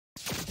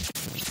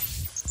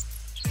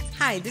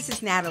Hi, this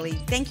is Natalie.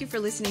 Thank you for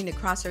listening to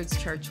Crossroads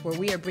Church, where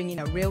we are bringing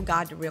a real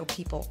God to real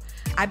people.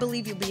 I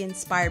believe you'll be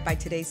inspired by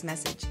today's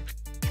message.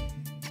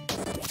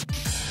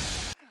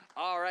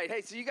 All right.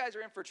 Hey, so you guys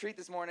are in for a treat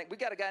this morning. We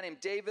got a guy named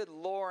David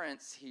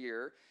Lawrence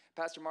here.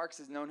 Pastor Marcus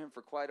has known him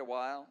for quite a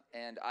while,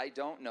 and I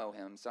don't know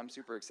him, so I'm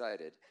super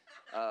excited.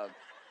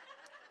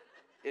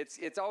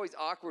 It's always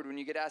awkward when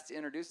you get asked to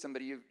introduce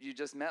somebody you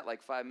just met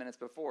like 5 minutes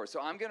before.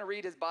 So I'm going to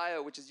read his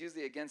bio, which is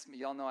usually against me.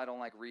 Y'all know I don't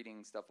like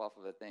reading stuff off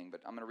of a thing,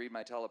 but I'm going to read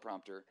my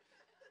teleprompter.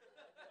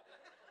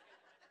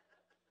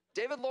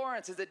 David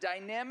Lawrence is a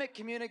dynamic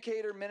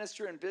communicator,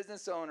 minister, and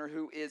business owner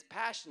who is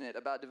passionate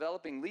about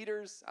developing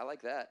leaders, I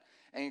like that,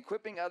 and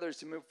equipping others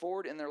to move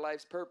forward in their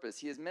life's purpose.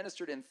 He has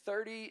ministered in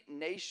 30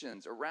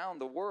 nations around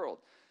the world,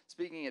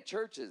 speaking at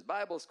churches,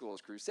 Bible schools,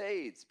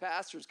 crusades,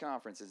 pastors'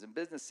 conferences, and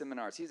business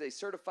seminars. He's a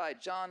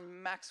certified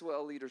John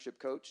Maxwell leadership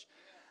coach,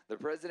 the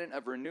president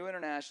of Renew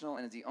International,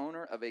 and is the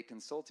owner of a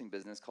consulting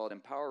business called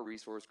Empower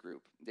Resource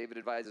Group. David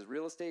advises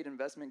real estate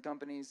investment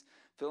companies,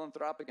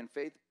 philanthropic and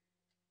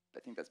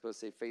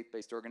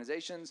faith-based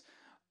organizations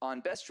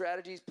on best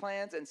strategies,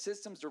 plans, and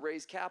systems to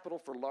raise capital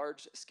for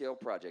large-scale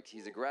projects.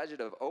 He's a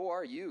graduate of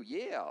ORU,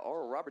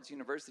 Oral Roberts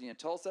University in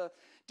Tulsa.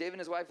 David and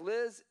his wife,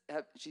 Liz,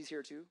 she's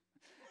here too,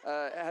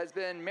 has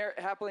been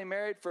happily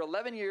married for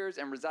 11 years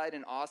and reside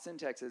in Austin,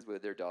 Texas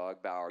with their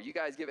dog, Bauer. You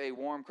guys give a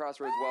warm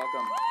Crossroads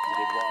welcome to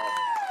David Wallace.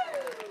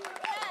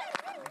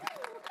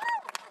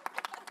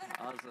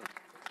 Awesome.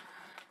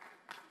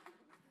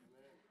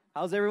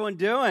 How's everyone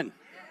doing?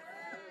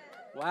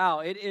 Wow,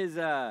 it is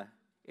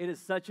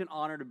such an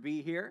honor to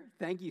be here.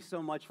 Thank you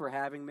so much for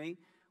having me.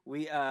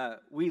 We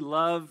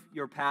love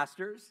your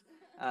pastors,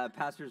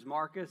 Pastors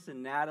Marcus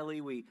and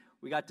Natalie. We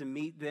got to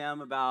meet them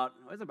about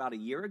a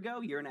year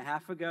and a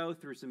half ago,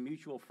 through some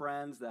mutual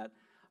friends that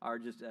are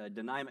just a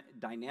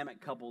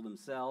dynamic couple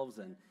themselves.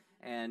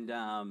 And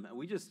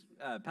we just,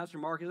 Pastor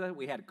Marcus,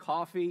 we had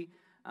coffee,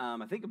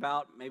 I think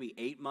about maybe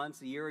 8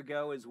 months, a year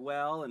ago as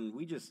well. And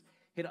we just,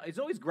 it's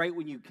always great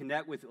when you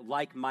connect with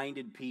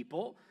like-minded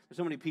people. There's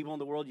so many people in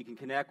the world you can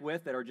connect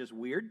with that are just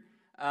weird.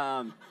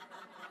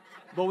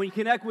 But when you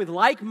connect with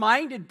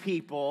like-minded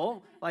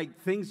people,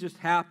 like, things just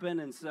happen,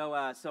 and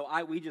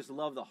we just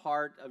love the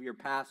heart of your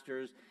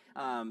pastors.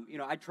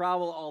 I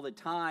travel all the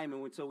time,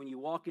 and so when you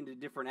walk into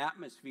different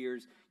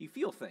atmospheres, you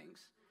feel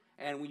things.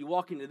 And when you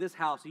walk into this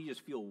house, you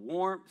just feel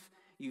warmth,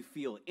 you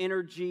feel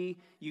energy,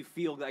 you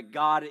feel that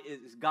God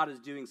is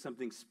doing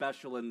something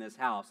special in this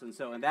house,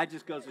 and that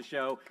just goes to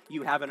show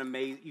you have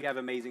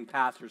amazing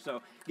pastors.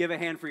 So give a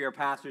hand for your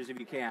pastors if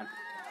you can.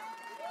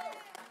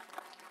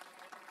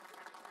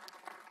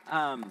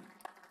 I'm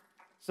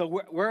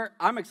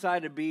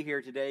excited to be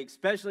here today,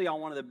 especially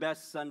on one of the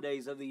best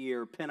Sundays of the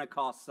year,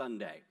 Pentecost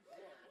Sunday.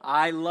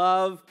 I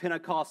love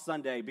Pentecost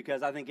Sunday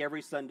because I think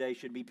every Sunday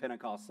should be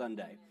Pentecost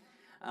Sunday.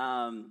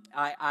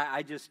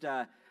 I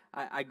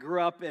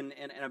grew up in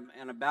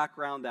a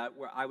background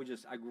where I was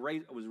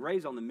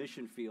raised on the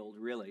mission field,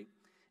 really,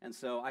 and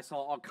so I saw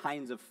all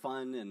kinds of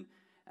fun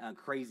and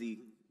crazy,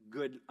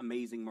 good,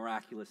 amazing,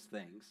 miraculous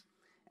things,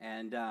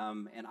 and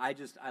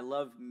I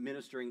love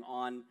ministering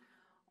on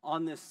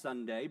this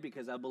Sunday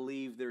because I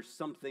believe there's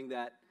something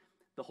that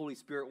the Holy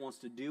Spirit wants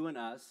to do in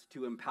us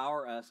to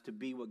empower us to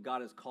be what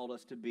God has called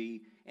us to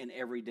be in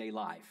everyday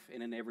life,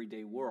 in an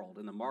everyday world,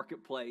 in the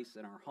marketplace,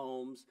 in our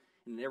homes,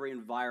 in every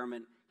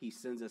environment He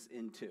sends us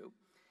into.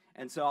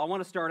 And so I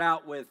want to start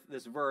out with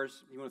this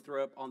verse. You want to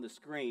throw it up on the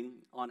screen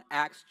on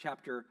Acts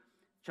chapter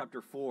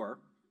 4.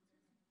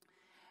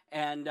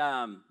 And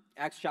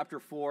Acts chapter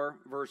 4,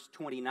 verse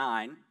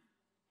 29.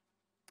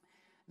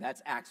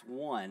 That's Acts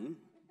 1.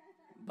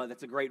 But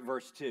that's a great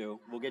verse too.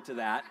 We'll get to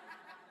that.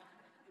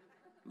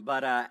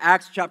 But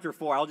Acts chapter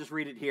 4, I'll just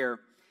read it here.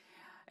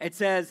 It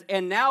says,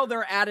 and now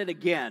they're at it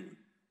again.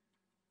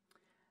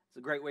 It's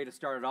a great way to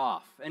start it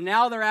off. And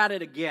now they're at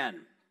it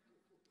again.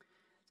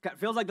 It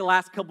feels like the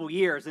last couple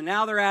years, and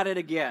now they're at it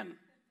again.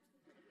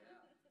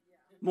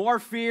 More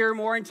fear,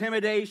 more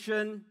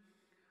intimidation,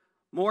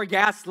 more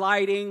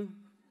gaslighting.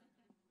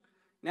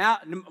 Now,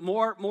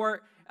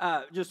 more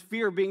just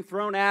fear being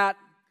thrown at.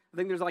 I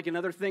think there's like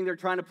another thing they're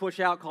trying to push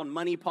out called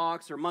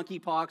moneypox or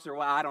monkeypox or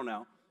I don't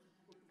know.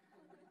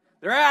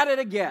 They're at it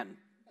again.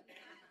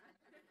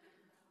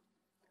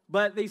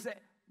 But the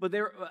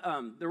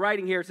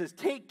writing here says,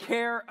 take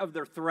care of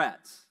their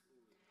threats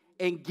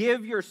and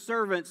give your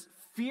servants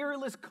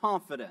fearless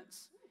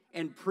confidence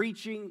in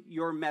preaching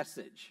your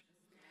message.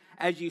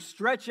 As you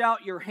stretch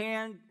out your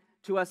hand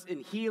to us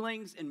in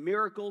healings and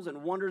miracles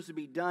and wonders to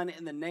be done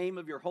in the name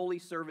of your holy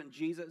servant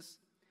Jesus.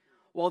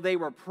 While they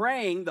were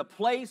praying, the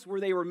place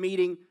where they were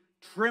meeting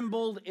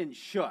trembled and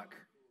shook.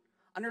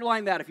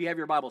 Underline that if you have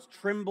your Bibles.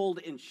 Trembled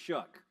and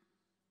shook.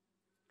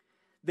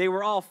 They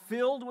were all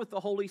filled with the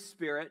Holy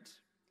Spirit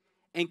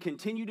and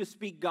continued to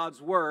speak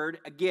God's word,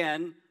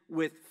 again,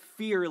 with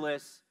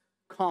fearless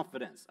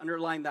confidence.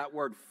 Underline that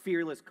word,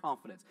 fearless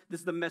confidence.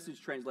 This is the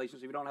Message translation,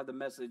 so if you don't have the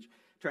Message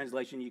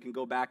translation, you can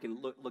go back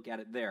and look at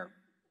it there.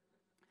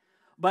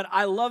 But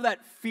I love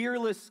that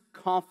fearless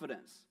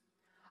confidence.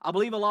 I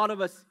believe a lot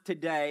of us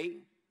today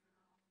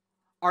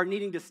are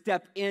needing to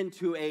step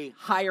into a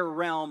higher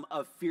realm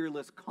of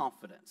fearless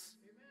confidence.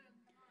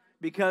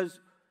 Because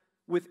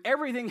with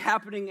everything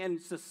happening in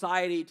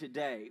society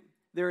today,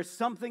 there is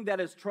something that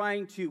is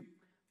trying to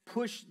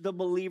push the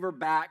believer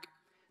back.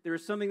 There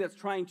is something that's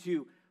trying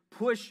to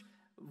push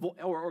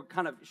or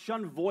kind of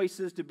shun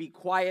voices to be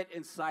quiet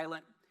and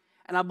silent.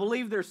 And I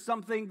believe there's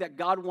something that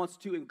God wants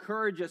to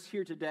encourage us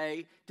here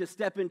today to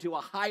step into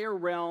a higher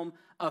realm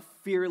of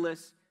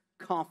fearless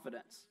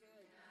confidence.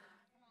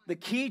 The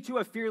key to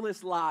a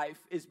fearless life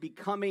is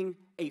becoming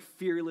a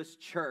fearless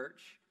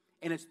church,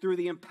 and it's through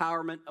the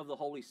empowerment of the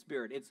Holy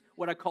Spirit. It's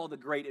what I call the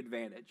great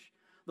advantage.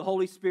 The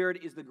Holy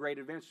Spirit is the great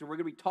advantage. So we're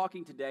going to be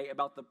talking today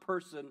about the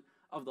person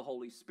of the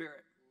Holy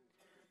Spirit.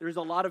 There's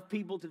a lot of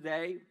people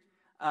today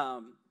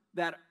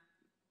that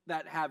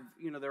have,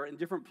 they're in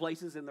different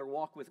places in their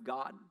walk with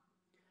God.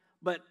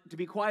 But to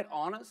be quite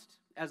honest,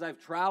 as I've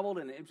traveled,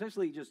 and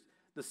especially just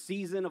the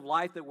season of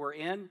life that we're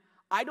in,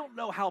 I don't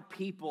know how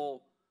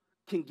people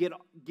can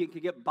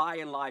get by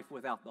in life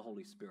without the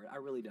Holy Spirit. I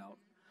really don't.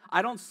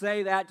 I don't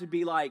say that to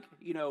be like,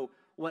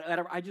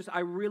 whatever. I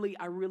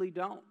really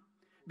don't.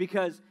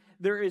 Because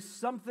there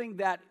is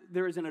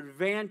an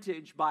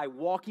advantage by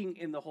walking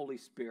in the Holy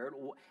Spirit,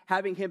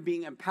 having Him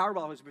being empowered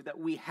by the Holy Spirit that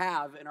we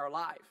have in our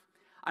life.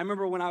 I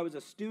remember when I was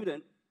a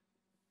student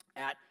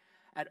at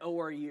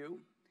ORU,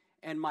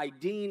 and my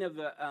dean of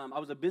I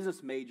was a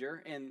business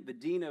major, and the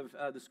dean of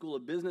the School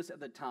of Business at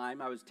the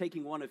time, I was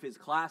taking one of his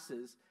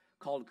classes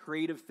called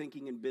Creative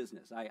Thinking in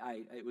Business.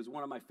 It was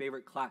one of my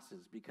favorite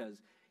classes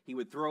because he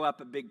would throw up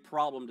a big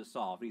problem to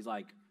solve. He's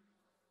like,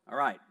 all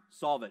right,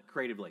 solve it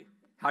creatively.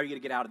 How are you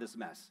going to get out of this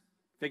mess?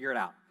 Figure it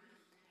out.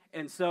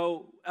 And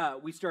so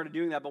we started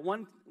doing that. But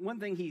one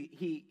thing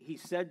he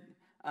said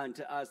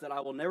to us that I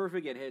will never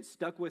forget, it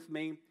stuck with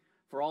me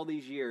for all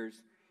these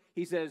years.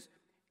 He says,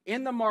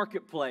 in the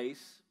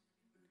marketplace,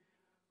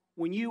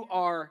 when you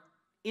are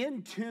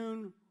in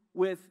tune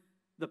with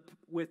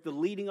the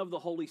leading of the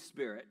Holy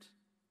Spirit,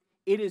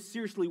 it is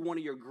seriously one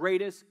of your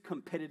greatest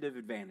competitive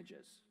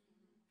advantages.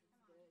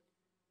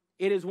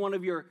 It is one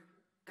of your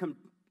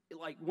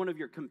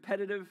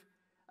competitive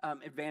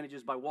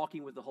advantages by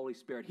walking with the Holy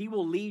Spirit. He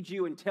will lead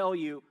you and tell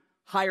you,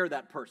 hire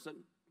that person,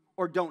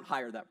 or don't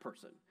hire that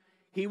person.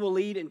 He will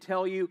lead and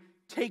tell you,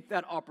 take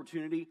that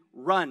opportunity,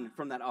 run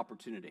from that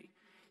opportunity.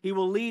 He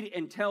will lead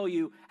and tell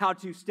you how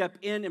to step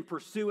in and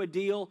pursue a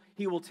deal.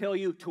 He will tell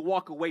you to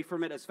walk away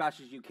from it as fast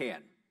as you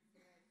can.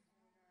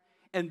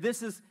 And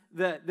this is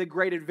the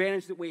great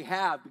advantage that we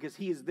have because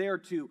He is there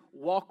to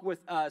walk with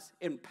us,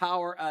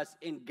 empower us,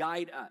 and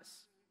guide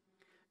us.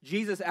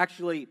 Jesus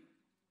actually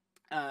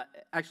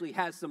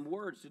has some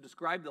words to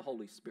describe the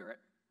Holy Spirit.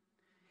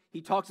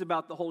 He talks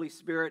about the Holy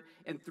Spirit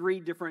in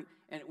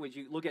and when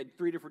you look at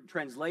 3 different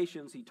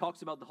translations, He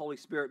talks about the Holy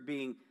Spirit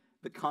being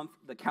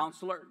the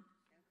counselor,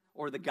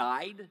 or the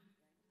guide.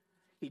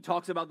 He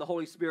talks about the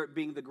Holy Spirit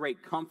being the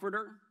great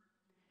comforter.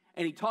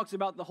 And He talks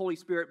about the Holy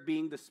Spirit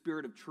being the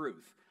Spirit of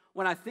truth.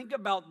 When I think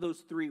about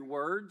those 3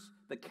 words,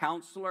 the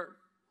counselor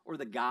or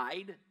the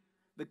guide,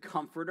 the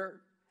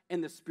comforter,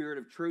 and the Spirit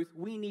of truth,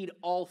 we need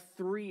all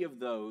 3 of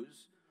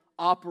those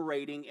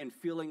operating and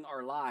filling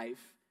our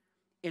life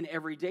in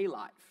everyday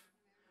life.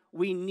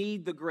 We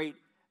need the great,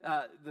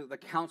 the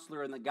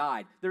counselor and the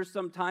guide. There's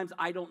sometimes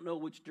I don't know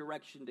which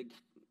direction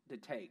to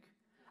take.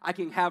 I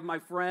can have my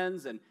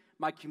friends and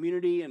my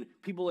community and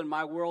people in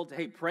my world to,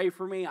 hey, pray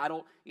for me. I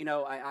don't,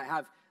 I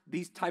have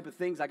these type of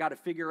things I got to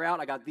figure out.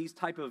 I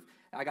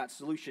got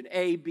solution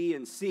A, B,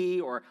 and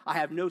C, or I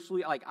have no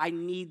solution. Like, I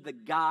need the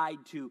guide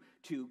to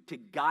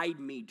guide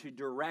me, to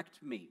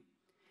direct me.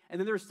 And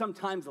then there's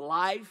sometimes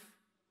life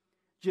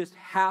just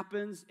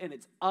happens and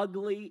it's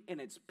ugly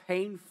and it's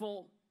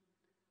painful.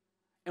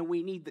 And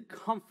we need the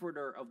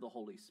comforter of the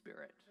Holy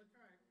Spirit.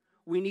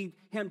 We need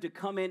Him to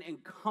come in and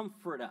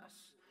comfort us.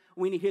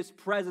 We need His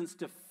presence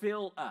to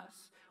fill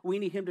us. We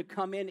need Him to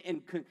come in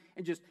and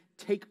just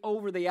take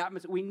over the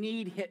atmosphere. We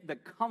need the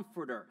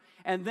comforter.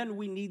 And then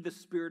we need the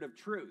Spirit of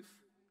truth.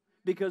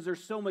 Because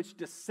there's so much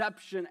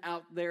deception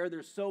out there.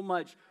 There's so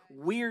much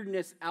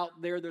weirdness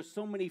out there. There's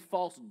so many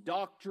false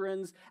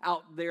doctrines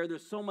out there.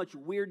 There's so much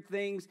weird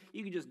things.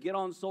 You can just get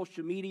on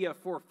social media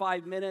for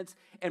 5 minutes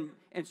and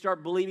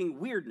start believing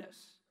weirdness.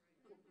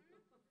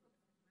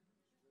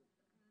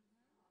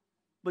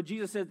 But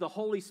Jesus says the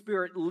Holy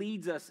Spirit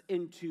leads us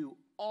into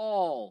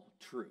all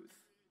truth.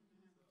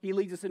 He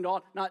leads us into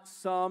all, not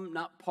some,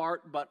 not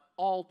part, but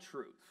all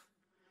truth.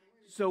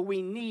 So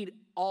we need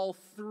all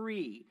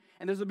 3.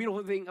 And there's a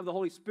beautiful thing of the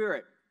Holy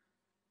Spirit.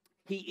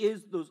 He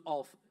is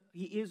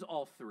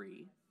all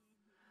 3.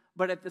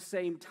 But at the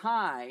same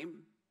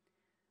time,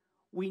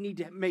 we need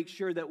to make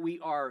sure that we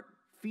are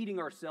feeding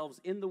ourselves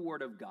in the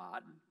Word of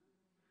God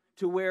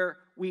to where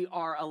we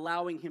are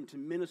allowing Him to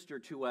minister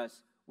to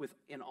us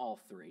in all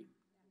 3.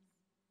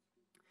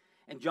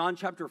 In John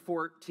chapter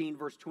 14,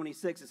 verse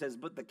 26, it says,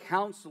 but the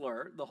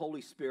counselor, the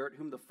Holy Spirit,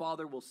 whom the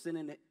Father will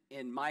send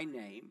in my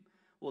name,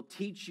 will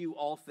teach you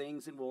all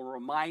things and will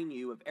remind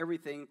you of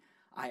everything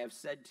I have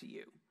said to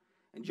you.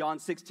 In John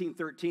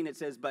 16:13, it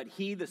says, but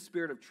he, the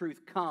Spirit of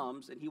truth,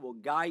 comes, and he will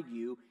guide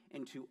you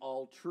into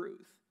all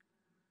truth.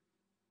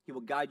 He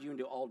will guide you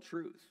into all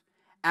truth.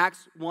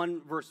 Acts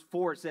 1, verse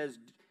 4 says,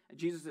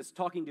 Jesus is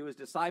talking to his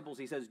disciples.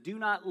 He says, do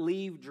not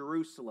leave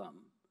Jerusalem,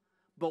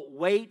 but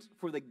wait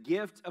for the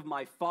gift of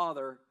my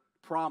Father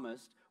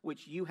promised,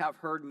 which you have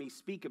heard me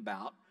speak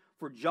about.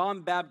 For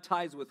John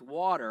baptized with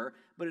water,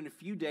 but in a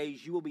few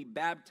days you will be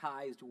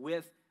baptized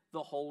with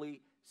the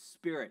Holy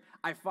Spirit.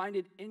 I find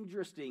it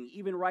interesting,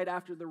 even right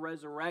after the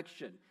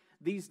resurrection,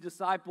 these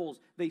disciples,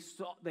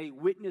 they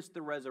witnessed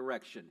the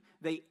resurrection.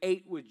 They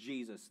ate with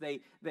Jesus. They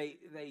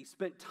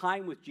spent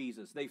time with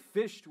Jesus. They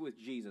fished with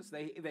Jesus.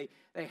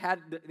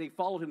 They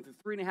followed him for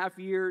 3.5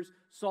 years,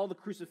 saw the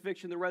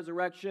crucifixion, the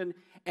resurrection,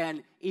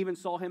 and even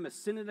saw him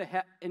ascend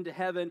into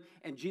heaven.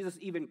 And Jesus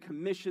even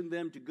commissioned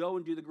them to go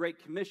and do the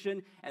Great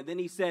Commission. And then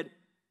he said,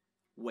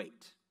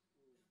 wait.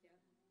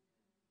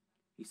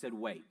 He said,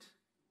 wait.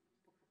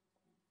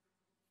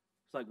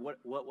 It's like,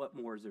 what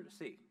more is there to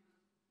see?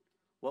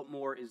 What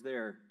more is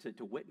there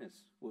to witness?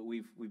 Well,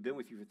 we've been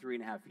with you for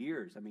 3.5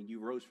 years. I mean,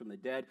 you rose from the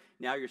dead.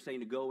 Now you're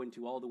saying to go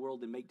into all the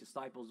world and make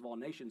disciples of all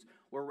nations.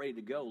 We're ready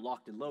to go,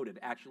 locked and loaded.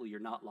 Actually,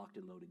 you're not locked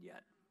and loaded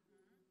yet.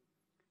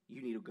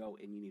 You need to go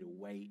and you need to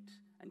wait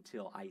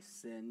until I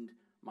send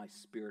my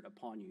Spirit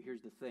upon you.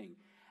 Here's the thing.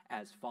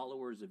 As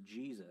followers of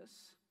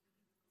Jesus,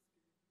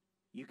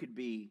 you could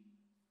be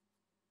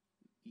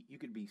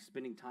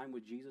spending time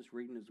with Jesus,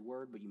 reading his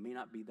word, but you may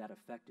not be that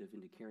effective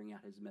into carrying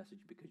out his message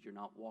because you're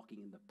not walking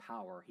in the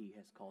power he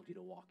has called you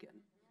to walk in.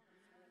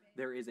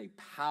 There is a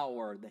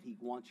power that he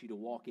wants you to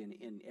walk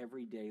in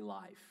everyday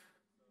life.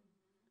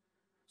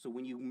 So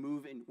when you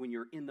move in, when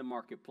you're in the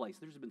marketplace,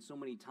 there's been so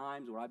many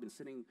times where I've been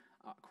sitting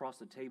across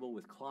the table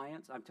with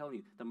clients. I'm telling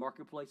you, the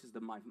marketplace is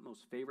my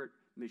most favorite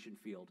mission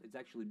field. It's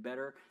actually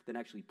better than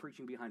actually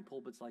preaching behind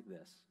pulpits like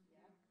this.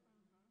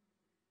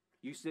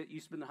 You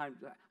spend the time.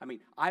 I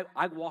mean,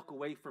 I walk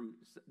away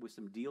with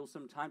some deals.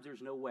 Sometimes there's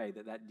no way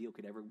that deal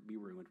could ever be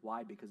ruined.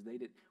 Why? Because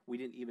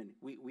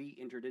we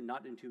entered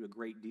not into a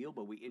great deal,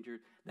 but we entered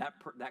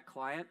that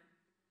client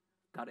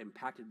got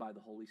impacted by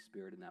the Holy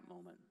Spirit in that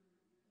moment.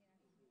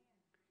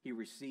 He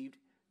received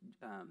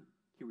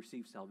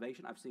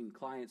salvation. I've seen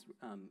clients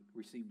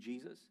receive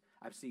Jesus.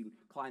 I've seen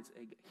clients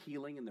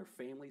healing in their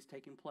families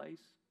taking place.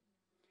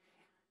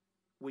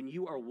 When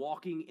you are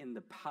walking in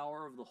the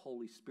power of the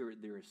Holy Spirit,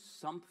 there is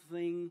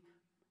something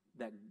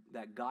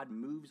that God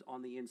moves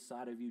on the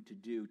inside of you to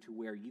do to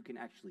where you can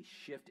actually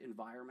shift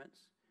environments.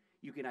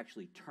 You can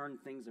actually turn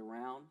things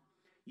around.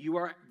 You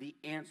are the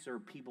answer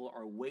people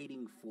are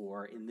waiting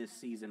for in this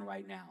season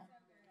right now.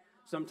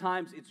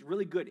 Sometimes it's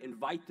really good.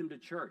 Invite them to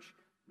church.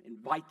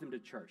 Invite them to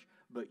church.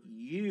 But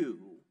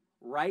you,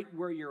 right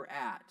where you're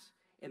at,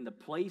 in the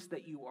place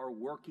that you are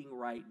working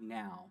right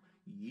now,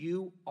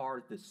 you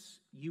are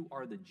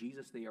the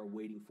Jesus they are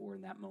waiting for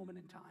in that moment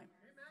in time.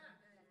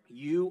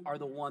 You are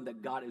the one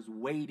that God is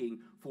waiting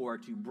for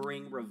to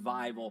bring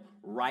revival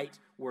right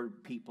where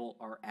people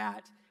are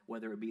at,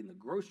 whether it be in the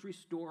grocery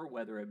store,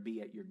 whether it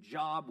be at your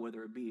job,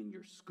 whether it be in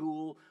your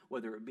school,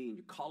 whether it be in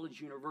your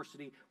college,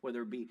 university,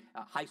 whether it be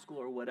high school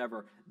or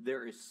whatever.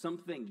 There is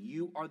something.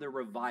 You are the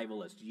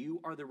revivalist. You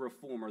are the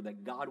reformer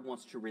that God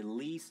wants to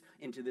release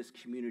into this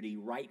community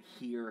right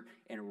here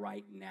and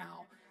right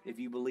now. If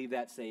you believe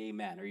that, say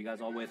amen. Are you guys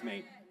all with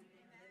me?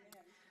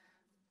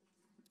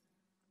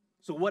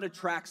 So what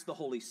attracts the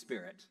Holy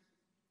Spirit?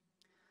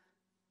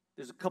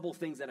 There's a couple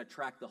things that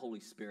attract the Holy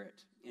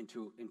Spirit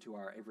into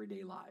our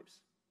everyday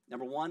lives.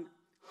 Number one,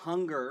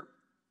 hunger.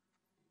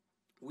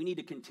 We need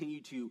to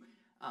continue to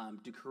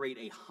create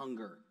a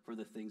hunger for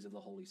the things of the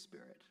Holy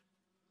Spirit.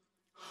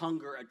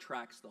 Hunger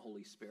attracts the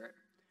Holy Spirit.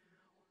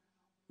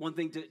 One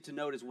thing to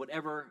note is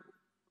whatever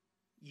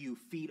you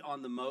feed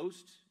on the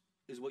most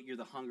is what you're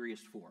the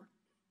hungriest for.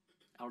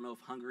 I don't know if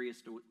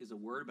hungriest is a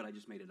word, but I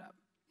just made it up.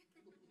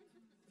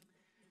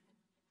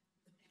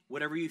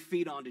 Whatever you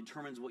feed on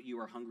determines what you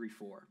are hungry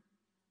for.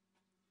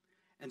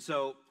 And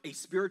so a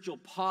spiritual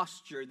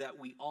posture that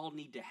we all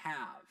need to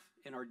have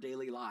in our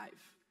daily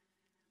life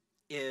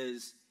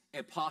is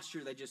a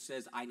posture that just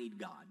says, I need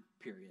God,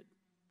 period.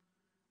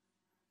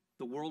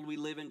 The world we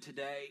live in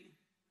today,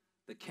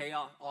 the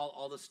chaos,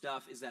 all the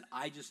stuff, is that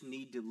I just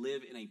need to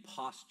live in a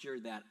posture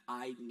that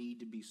I need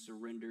to be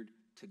surrendered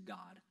to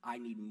God. I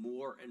need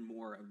more and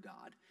more of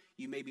God.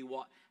 You maybe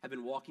have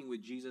been walking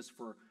with Jesus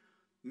for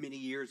many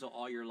years of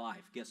all your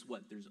life. Guess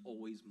what? There's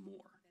always more.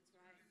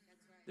 That's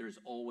right. There's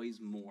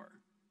always more.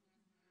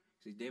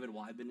 See, David,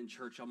 well, I've been in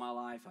church all my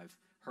life. I've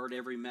heard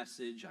every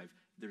message.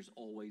 There's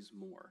always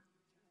more.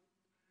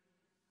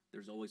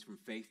 There's always from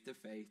faith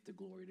to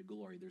glory to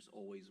glory. There's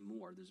always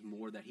more. There's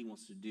more that he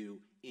wants to do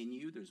in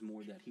you. There's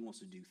more that he wants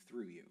to do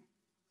through you.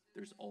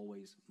 There's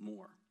always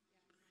more.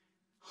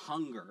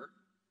 Hunger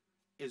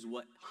is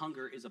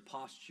a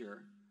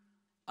posture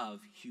of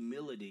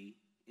humility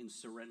in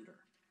surrender.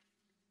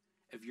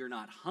 If you're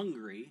not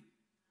hungry,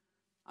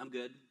 I'm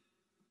good.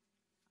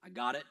 I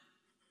got it.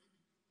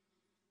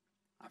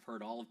 I've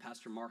heard all of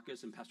Pastor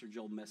Marcus and Pastor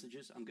Joel's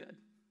messages. I'm good.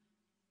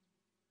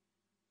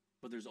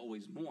 But there's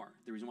always more.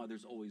 The reason why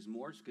there's always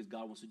more is because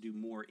God wants to do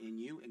more in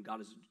you, and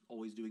God is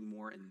always doing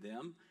more in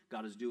them.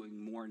 God is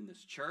doing more in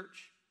this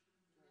church.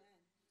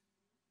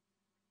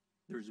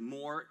 There's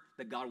more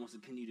that God wants to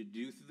continue to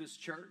do through this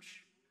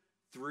church,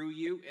 through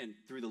you, and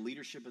through the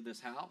leadership of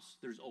this house.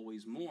 There's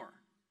always more.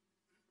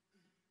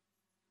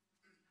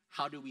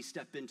 How do we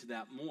step into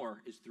that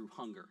more is through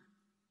hunger.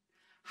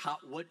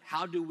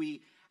 How do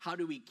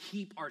we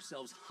keep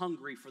ourselves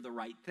hungry for the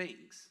right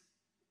things?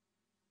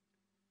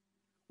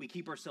 We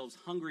keep ourselves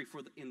hungry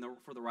for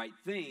the right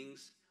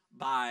things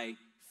by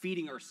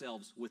feeding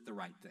ourselves with the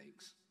right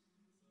things.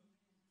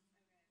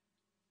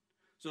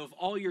 So if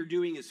all you're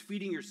doing is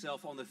feeding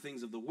yourself on the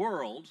things of the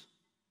world,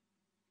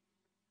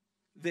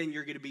 then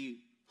you're going to be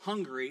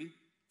hungry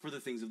for the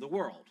things of the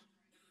world.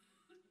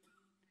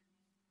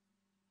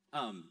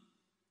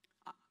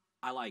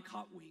 I like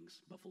hot wings,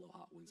 buffalo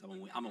hot wings.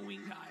 I'm a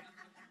wing guy.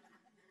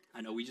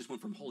 I know we just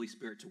went from Holy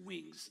Spirit to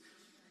wings.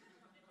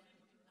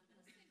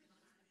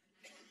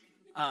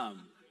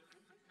 I'm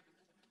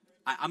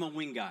a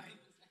wing guy.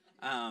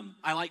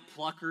 I like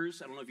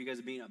Pluckers. I don't know if you guys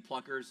have been at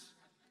Pluckers.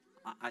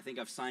 I think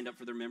I've signed up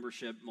for their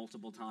membership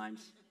multiple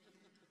times.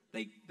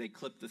 They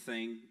clip the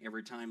thing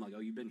every time, like,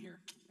 oh, you've been here.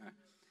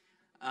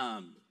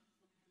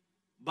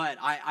 But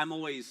I'm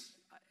always,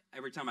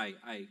 every time I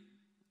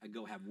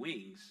go have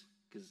wings,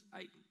 because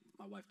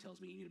my wife tells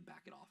me you need to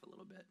back it off a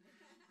little bit.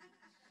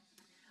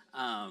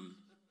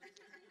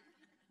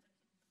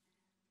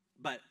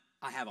 But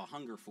I have a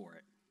hunger for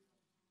it.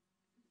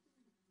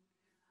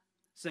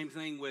 Same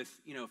thing with,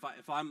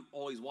 if I'm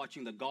always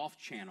watching the Golf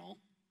Channel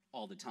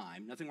all the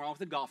time, nothing wrong with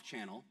the Golf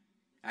Channel.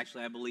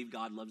 Actually, I believe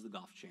God loves the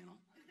Golf Channel.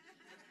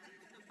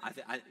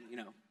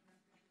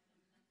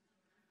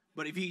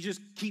 But if you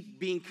just keep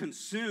being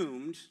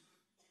consumed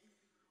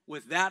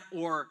with that,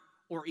 or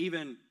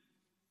even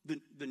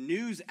the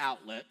news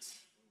outlets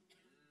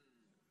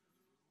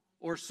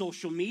or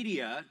social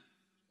media,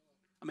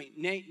 I mean,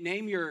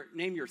 name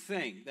your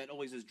thing that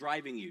always is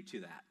driving you to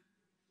that.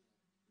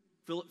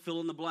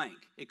 Fill in the blank.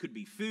 It could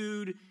be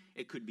food.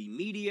 It could be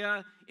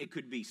media. It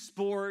could be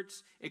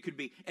sports. It could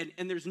be,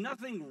 and there's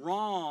nothing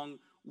wrong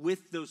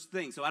with those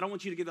things. So I don't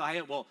want you to get the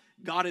idea, well,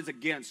 God is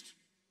against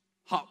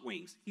hot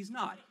wings. He's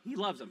not. He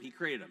loves them. He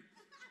created them.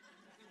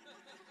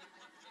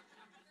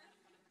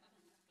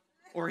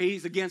 Or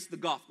he's against the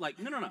golf. Like,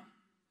 no.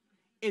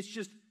 It's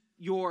just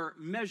your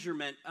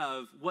measurement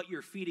of what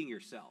you're feeding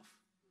yourself.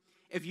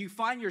 If you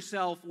find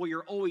yourself where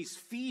you're always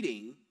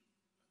feeding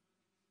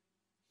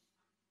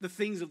the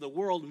things of the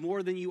world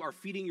more than you are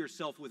feeding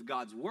yourself with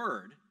God's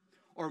word,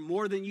 or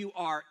more than you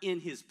are in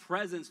his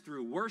presence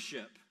through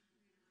worship,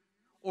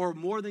 or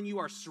more than you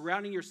are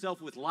surrounding yourself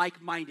with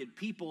like-minded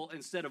people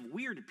instead of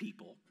weird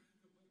people.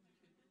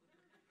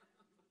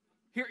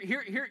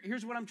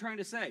 Here's what I'm trying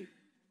to say.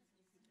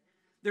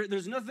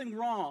 There's nothing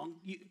wrong.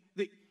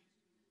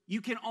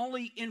 You can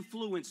only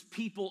influence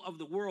people of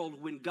the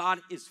world when God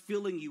is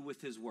filling you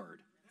with his word.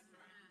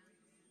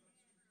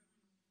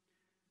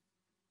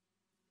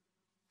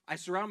 I'm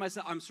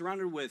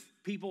surrounded with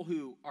people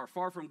who are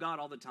far from God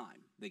all the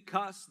time. They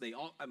cuss,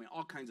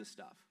 all kinds of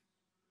stuff.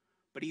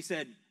 But he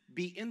said,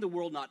 be in the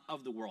world, not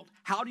of the world.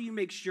 How do you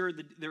make sure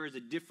that there is a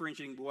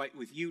differentiating point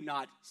with you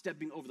not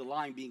stepping over the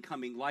line,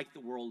 becoming like the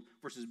world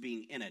versus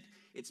being in it?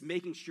 It's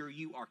making sure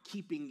you are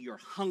keeping your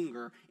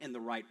hunger in the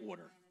right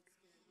order.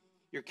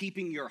 You're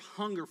keeping your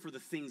hunger for the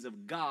things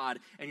of God,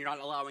 and you're not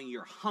allowing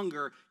your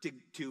hunger to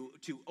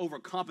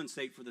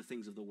overcompensate for the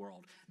things of the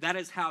world. That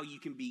is how you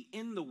can be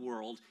in the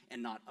world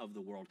and not of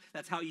the world.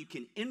 That's how you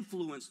can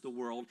influence the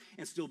world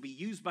and still be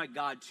used by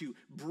God to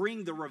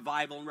bring the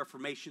revival and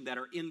reformation that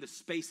are in the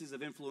spaces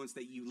of influence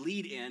that you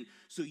lead in,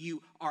 so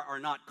you are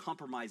not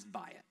compromised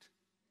by it.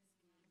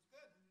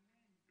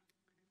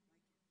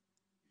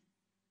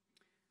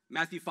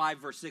 Matthew 5,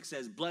 verse 6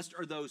 says, blessed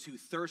are those who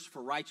thirst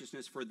for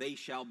righteousness, for they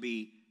shall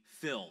be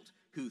filled.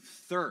 Who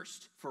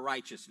thirst for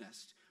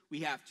righteousness.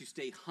 We have to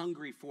stay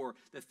hungry for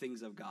the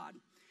things of God.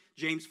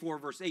 James 4,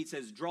 verse 8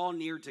 says, draw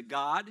near to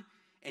God,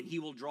 and he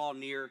will draw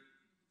near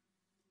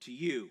to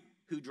you.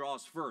 Who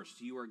draws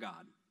first, you or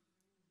God?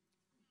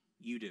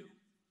 You do.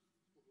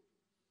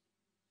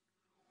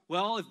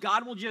 Well, if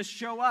God will just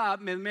show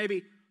up,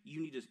 maybe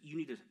you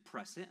need to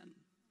press in.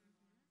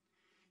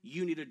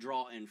 You need to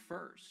draw in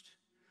first.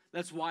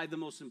 That's why the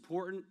most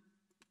important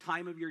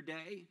time of your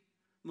day,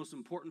 most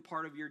important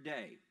part of your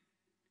day,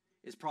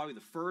 is probably the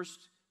first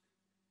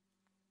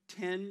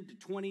 10 to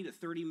 20 to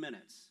 30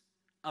 minutes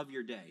of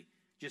your day.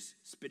 Just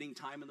spending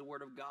time in the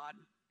Word of God,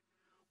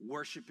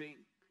 worshiping,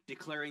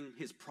 declaring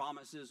his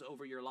promises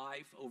over your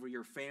life, over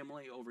your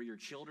family, over your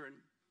children.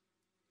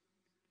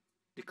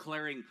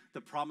 Declaring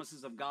the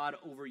promises of God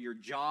over your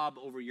job,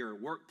 over your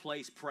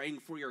workplace, praying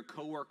for your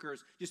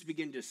coworkers. Just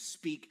begin to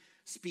speak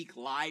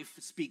life,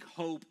 speak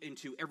hope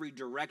into every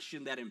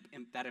direction that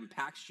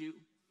impacts you.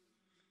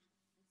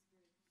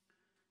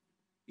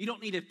 You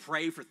don't need to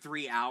pray for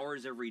 3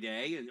 hours every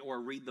day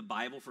or read the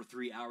Bible for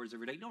 3 hours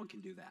every day. No one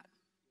can do that.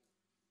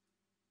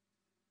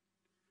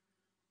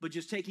 But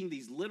just taking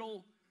these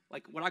little,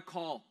 like what I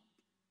call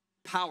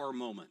power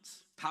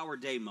moments, power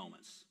day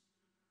moments.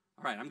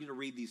 All right, I'm going to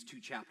read these 2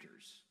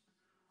 chapters.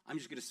 I'm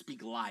just going to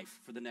speak life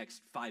for the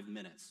next 5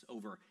 minutes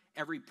over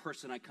every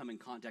person I come in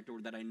contact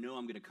with that I know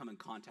I'm going to come in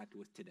contact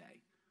with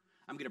today.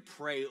 I'm going to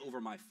pray over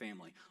my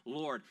family.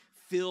 Lord,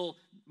 fill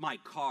my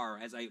car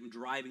as I am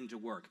driving to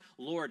work.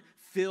 Lord,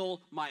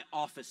 fill my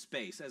office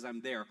space as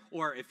I'm there.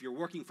 Or if you're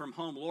working from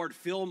home, Lord,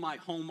 fill my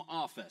home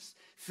office.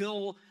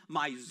 Fill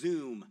my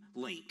Zoom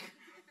link.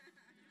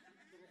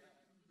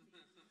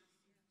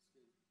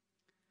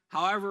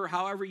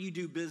 However you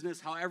do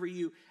business, however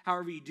you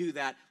do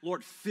that,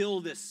 Lord,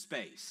 fill this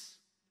space.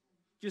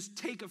 Just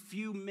take a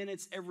few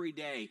minutes every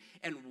day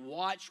and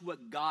watch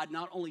what God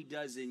not only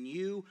does in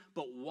you,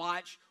 but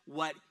watch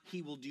what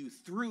he will do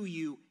through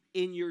you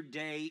in your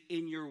day,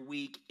 in your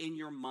week, in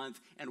your month,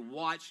 and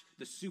watch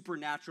the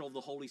supernatural of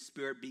the Holy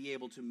Spirit be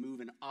able to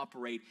move and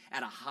operate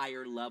at a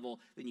higher level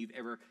than you've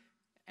ever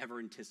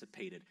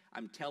anticipated.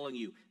 I'm telling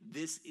you,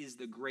 this is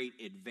the great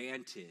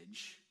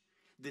advantage.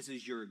 This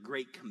is your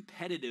great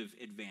competitive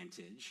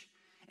advantage.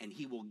 And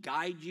he will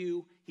guide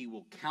you, he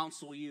will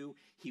counsel you,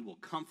 he will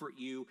comfort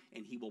you,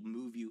 and he will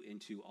move you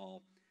into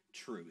all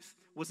truth.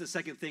 What's the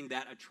second thing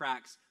that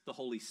attracts the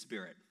Holy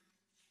Spirit?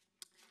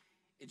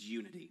 It's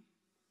unity.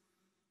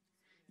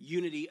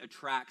 Unity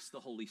attracts the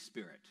Holy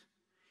Spirit.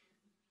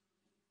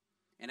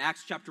 In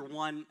Acts chapter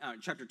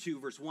 2,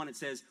 verse 1, it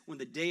says, when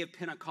the day of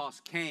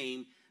Pentecost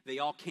came, they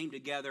all came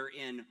together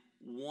in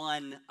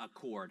one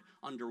accord,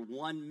 under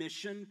one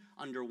mission,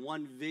 under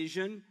one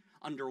vision,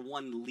 under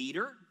one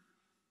leader.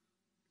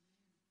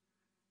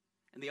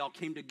 And they all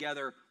came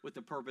together with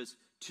the purpose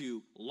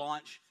to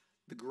launch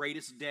the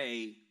greatest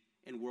day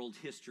in world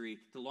history,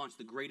 to launch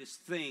the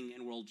greatest thing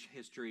in world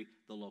history,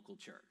 the local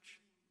church.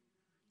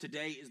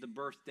 Today is the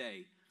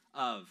birthday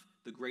of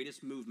the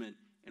greatest movement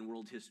in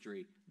world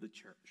history, the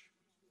church.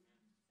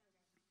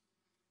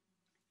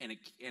 And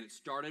it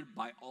started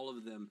by all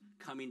of them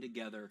coming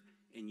together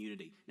in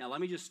unity. Now,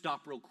 let me just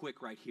stop real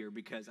quick right here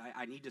because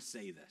I need to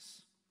say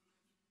this.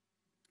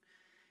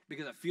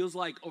 Because it feels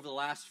like over the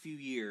last few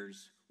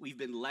years, we've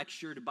been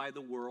lectured by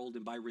the world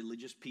and by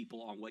religious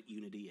people on what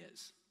unity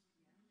is.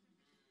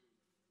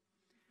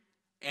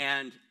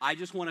 And I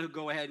just want to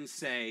go ahead and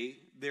say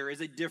there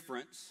is a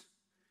difference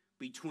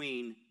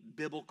between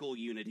biblical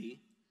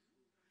unity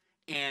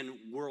and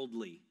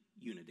worldly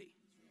unity.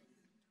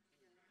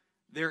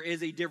 There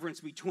is a difference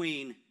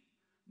between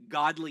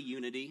godly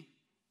unity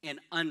and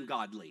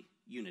ungodly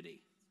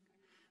unity.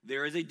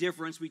 There is a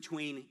difference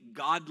between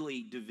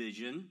godly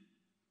division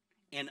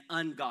and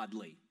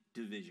ungodly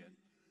division.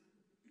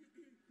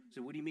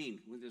 So what do you mean?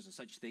 Well, there's a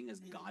such thing as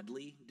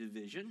godly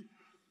division?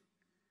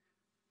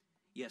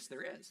 Yes,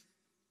 there is.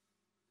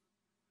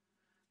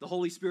 The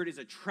Holy Spirit is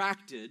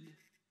attracted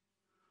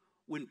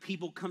when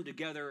people come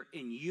together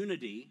in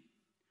unity,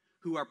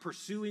 who are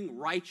pursuing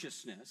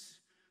righteousness,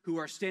 who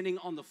are standing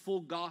on the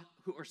full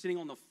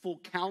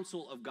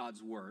counsel of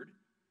God's word,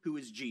 who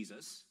is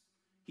Jesus.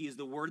 He is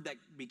the word that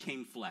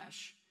became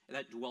flesh,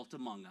 that dwelt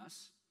among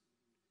us.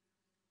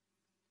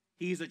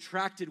 He is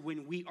attracted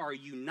when we are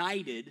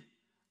united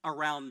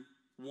around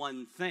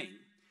one thing.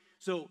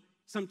 So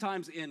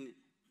sometimes in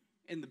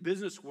the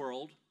business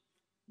world,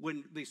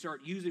 when they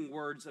start using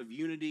words of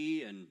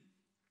unity and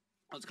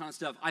all this kind of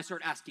stuff, I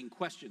start asking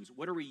questions.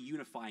 What are we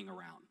unifying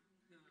around?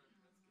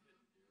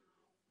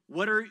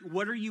 What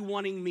are you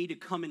wanting me to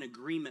come in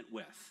agreement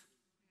with?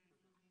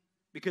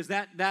 Because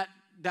that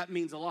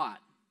means a lot.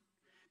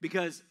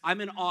 Because I'm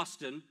in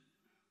Austin.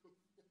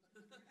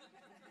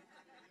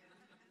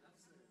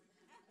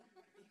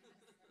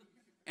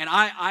 And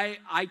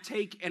I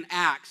take an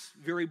axe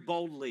very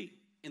boldly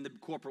in the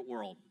corporate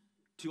world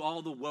to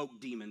all the woke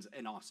demons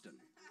in Austin.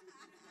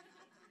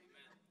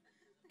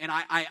 And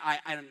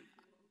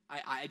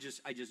I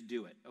just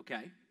do it,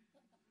 okay?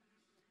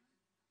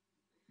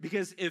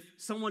 Because if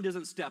someone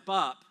doesn't step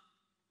up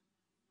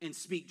and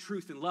speak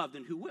truth and love,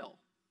 then who will?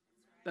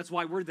 That's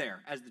why we're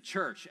there as the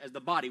church, as the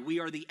body. We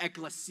are the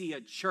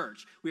ecclesia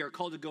church. We are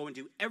called to go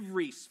into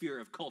every sphere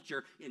of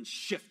culture and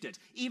shift it,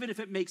 even if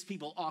it makes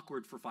people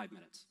awkward for 5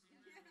 minutes.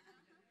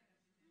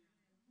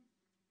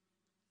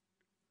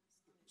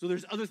 So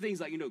there's other things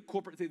like,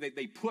 corporate things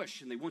they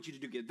push and they want you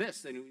to get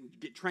this and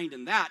get trained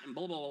in that and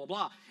blah, blah, blah,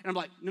 blah. And I'm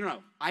like,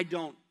 no, I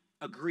don't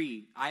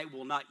agree. I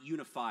will not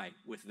unify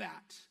with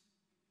that.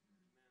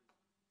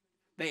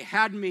 They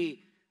had me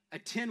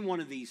attend one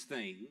of these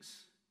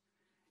things,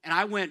 and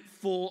I went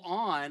full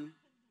on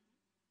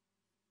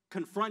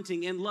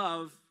confronting in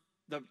love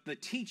the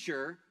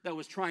teacher that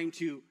was trying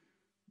to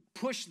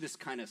push this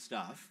kind of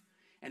stuff.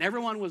 And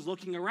everyone was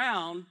looking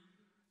around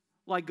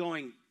like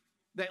going,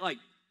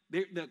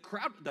 the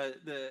crowd,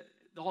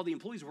 all the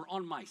employees were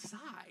on my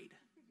side.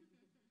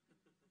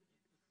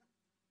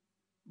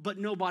 But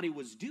nobody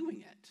was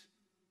doing it.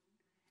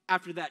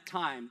 After that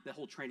time, the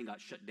whole training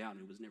got shut down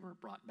and was never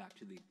brought back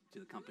to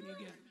the company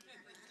again.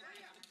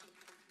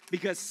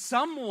 Because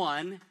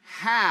someone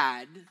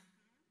had,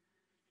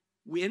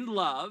 in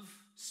love,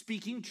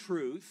 speaking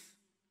truth,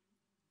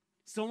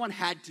 someone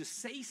had to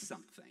say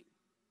something.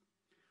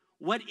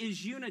 What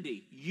is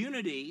unity?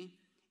 Unity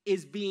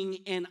is being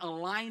in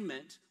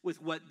alignment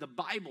with what the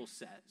Bible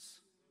says.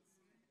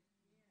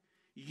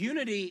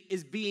 Unity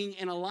is being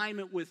in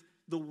alignment with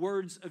the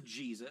words of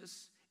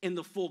Jesus and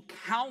the full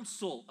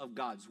counsel of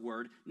God's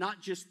word,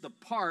 not just the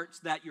parts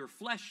that your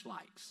flesh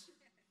likes.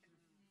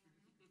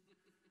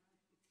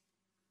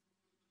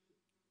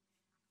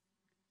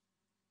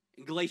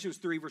 In Galatians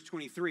 3, verse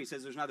 23, it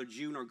says, there's neither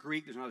Jew nor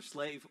Greek, there's neither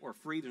slave or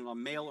free, there's neither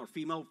male or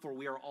female, for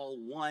we are all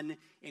one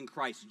in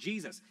Christ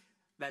Jesus.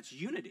 That's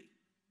unity.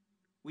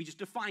 We just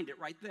defined it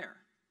right there.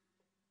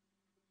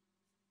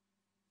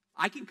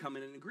 I can come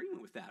in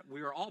agreement with that.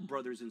 We are all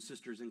brothers and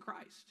sisters in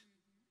Christ.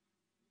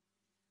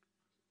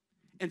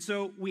 And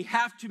so we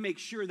have to make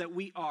sure that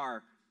we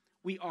are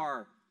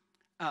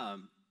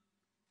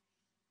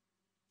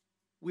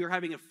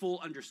having a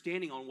full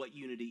understanding on what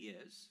unity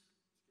is,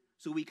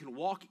 so we can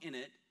walk in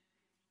it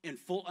in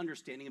full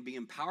understanding and be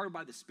empowered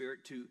by the Spirit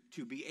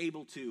to be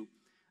able to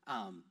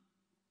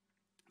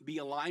be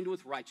aligned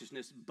with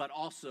righteousness, but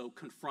also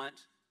confront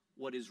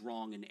what is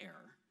wrong and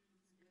error.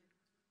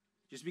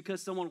 Just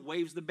because someone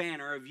waves the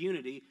banner of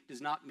unity does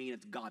not mean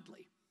it's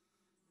godly.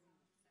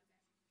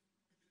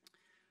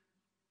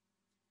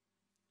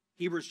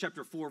 Hebrews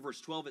chapter 4,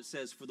 verse 12, it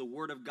says, for the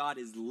word of God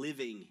is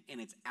living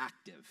and it's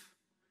active.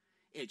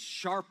 It's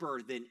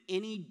sharper than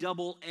any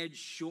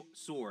double-edged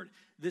sword.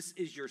 This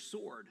is your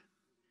sword.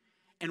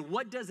 And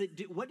what does it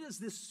do? What does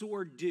this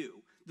sword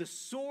do? The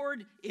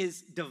sword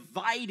is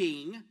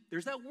dividing.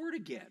 There's that word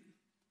again.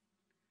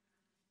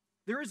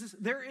 There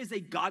is a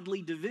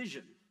godly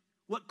division.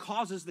 What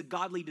causes the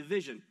godly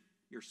division?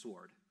 Your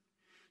sword.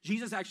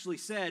 Jesus actually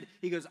said,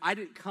 he goes, I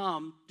didn't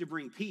come to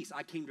bring peace.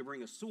 I came to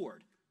bring a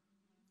sword.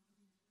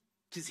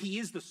 Because he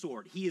is the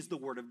sword. He is the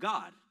word of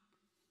God.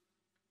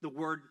 The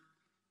word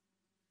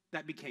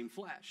that became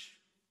flesh.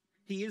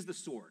 He is the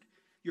sword.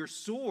 Your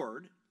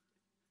sword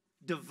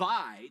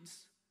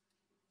divides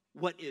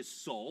what is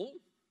soul,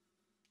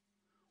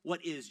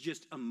 what is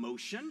just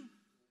emotion,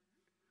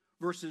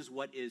 versus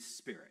what is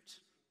spirit.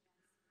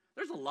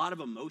 There's a lot of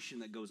emotion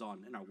that goes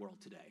on in our world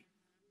today.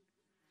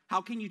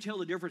 How can you tell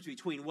the difference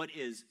between what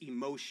is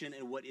emotion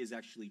and what is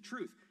actually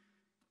truth?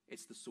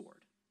 It's the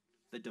sword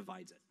that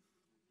divides it.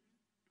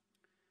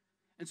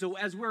 And so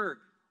as we're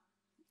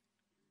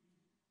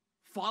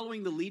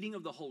following the leading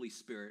of the Holy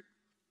Spirit,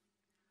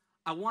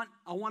 I want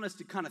us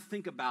to kind of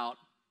think about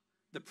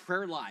the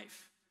prayer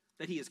life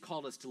that he has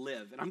called us to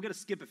live. And I'm going to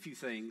skip a few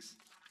things.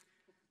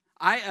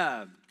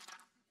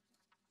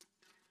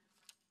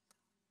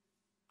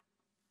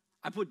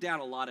 I put down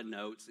a lot of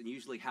notes, and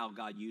usually how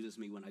God uses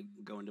me when I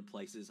go into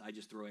places, I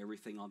just throw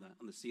everything on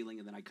the ceiling,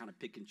 and then I kind of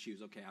pick and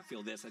choose. Okay, I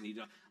feel this,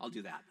 I'll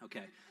do that.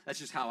 Okay, that's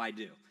just how I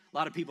do. A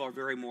lot of people are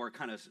very more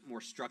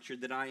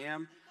structured than I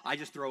am. I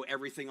just throw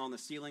everything on the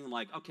ceiling. I'm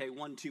like, okay,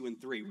 1, 2,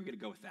 and 3, we're going to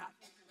go with that.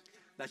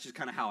 That's just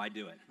kind of how I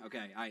do it.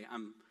 Okay,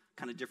 I'm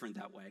kind of different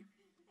that way.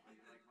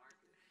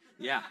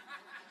 Yeah,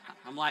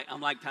 I'm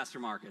like Pastor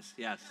Marcus.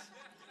 Yes,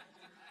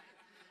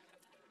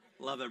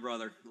 love it,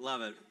 brother.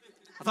 Love it.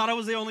 I thought I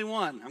was the only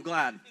one. I'm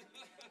glad.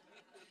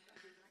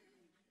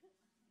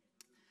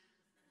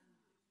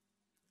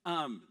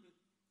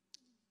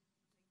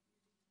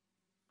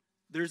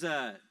 There's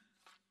a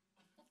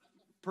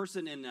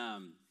person in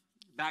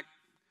back.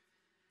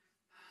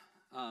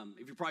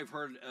 If you've probably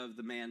heard of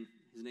the man,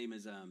 his name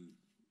is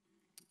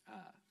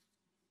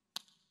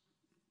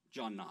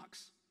John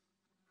Knox.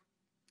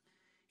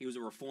 He was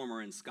a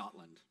reformer in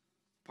Scotland,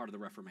 part of the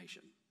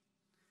Reformation.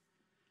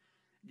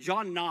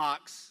 John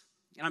Knox.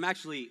 And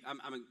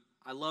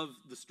I love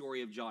the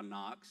story of John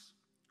Knox.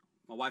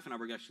 My wife and I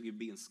were actually going to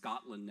be in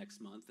Scotland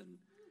next month, and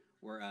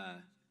we're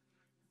going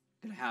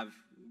to have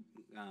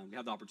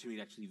the opportunity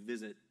to actually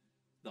visit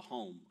the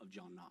home of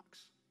John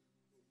Knox.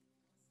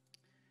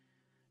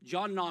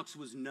 John Knox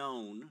was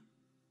known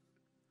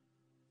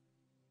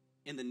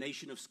in the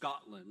nation of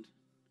Scotland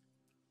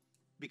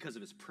because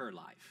of his prayer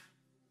life,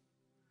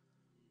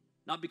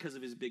 not because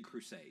of his big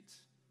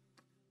crusades,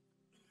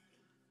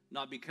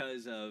 not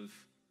because of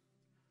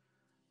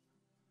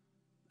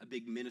a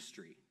big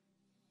ministry,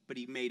 but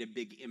he made a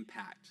big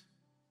impact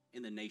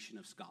in the nation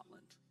of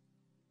Scotland.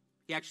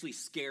 He actually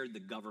scared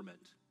the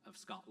government of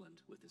Scotland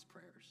with his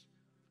prayers.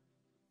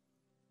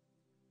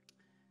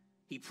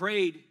 He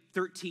prayed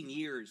 13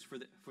 years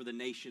for the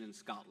nation in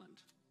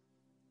Scotland.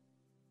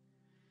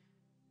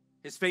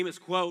 His famous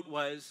quote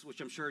was,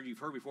 which I'm sure you've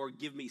heard before,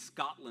 "Give me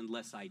Scotland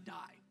lest I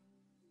die."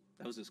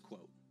 That was his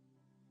quote.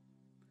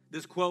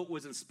 This quote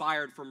was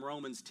inspired from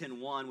Romans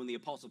 10:1 when the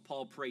Apostle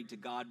Paul prayed to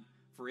God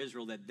for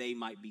Israel that they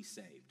might be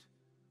saved.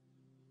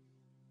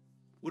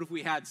 What if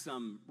we had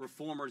some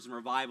reformers and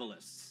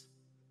revivalists,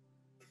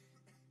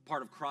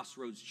 part of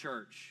Crossroads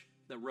Church,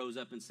 that rose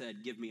up and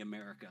said, "Give me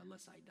America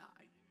unless I die"?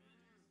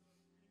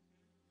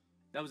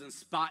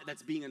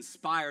 That's being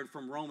inspired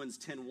from Romans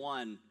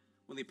 10:1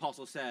 when the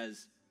apostle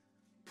says,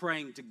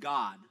 praying to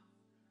God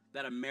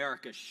that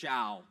America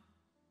shall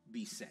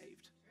be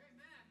saved.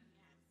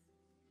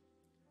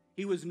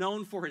 He was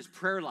known for his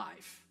prayer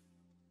life.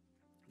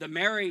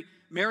 Mary,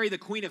 the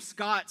Queen of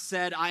Scots,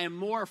 said, I am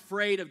more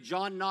afraid of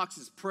John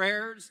Knox's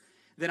prayers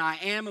than I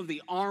am of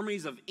the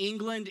armies of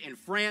England and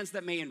France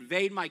that may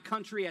invade my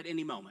country at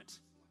any moment.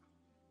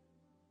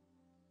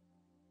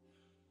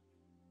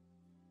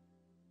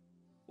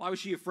 Why was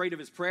she afraid of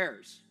his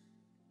prayers?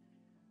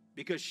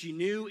 Because she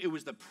knew it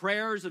was the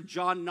prayers of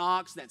John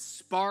Knox that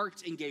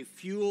sparked and gave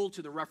fuel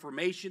to the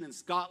Reformation in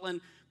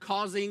Scotland,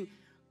 causing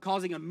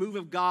a move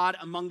of God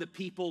among the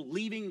people,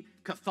 leaving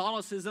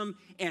Catholicism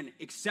and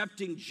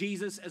accepting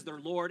Jesus as their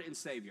Lord and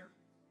Savior.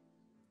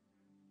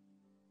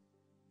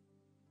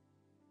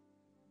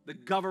 The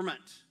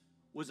government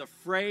was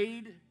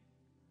afraid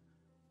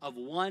of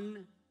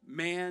one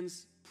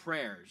man's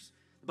prayers.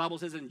 The Bible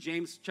says in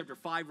James chapter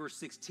 5, verse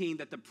 16,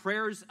 that the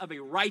prayers of a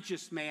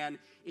righteous man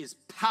is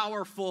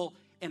powerful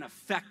and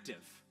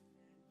effective.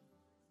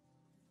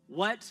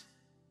 What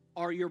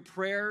are your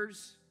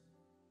prayers?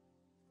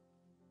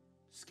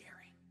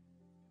 Scary.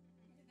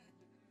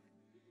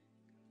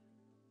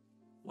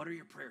 What are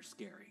your prayers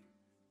scary?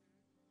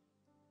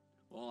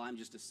 Well, I'm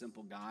just a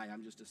simple guy.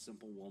 I'm just a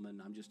simple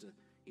woman. I'm just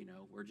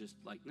we're just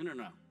like,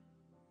 no.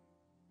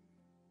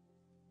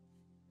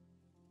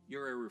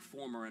 You're a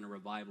reformer and a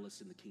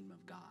revivalist in the kingdom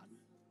of God.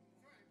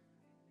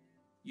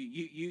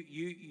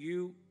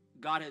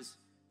 God has,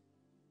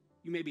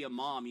 you may be a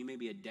mom, you may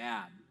be a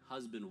dad,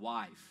 husband,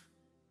 wife,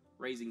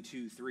 raising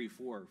 2, 3,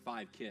 4,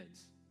 5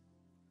 kids.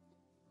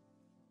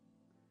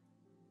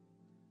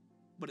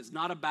 But it's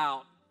not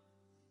about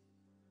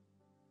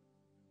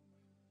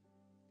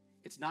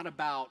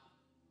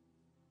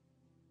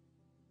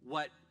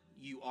what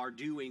you are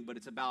doing, but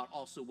it's about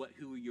also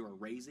who you are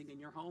raising in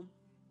your home.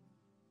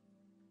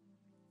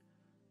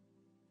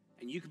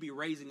 And you could be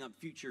raising up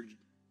future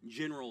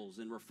generals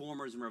and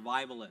reformers and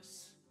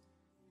revivalists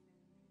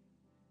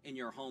in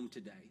your home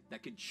today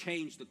that could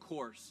change the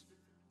course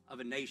of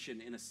a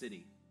nation in a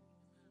city.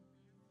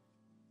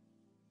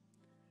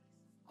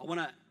 I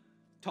want to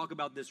talk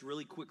about this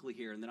really quickly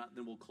here, and then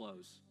we'll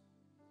close.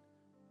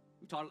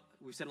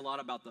 We've said a lot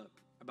about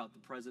the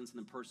presence and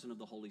the person of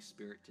the Holy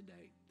Spirit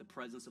today, the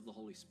presence of the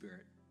Holy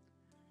Spirit.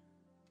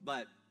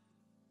 But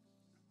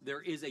there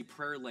is a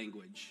prayer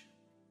language.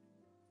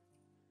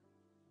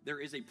 There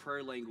is a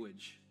prayer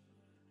language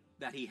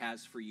that he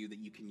has for you that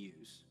you can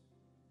use.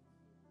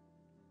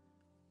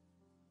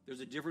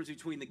 There's a difference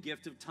between the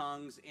gift of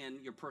tongues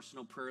and your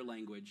personal prayer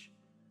language.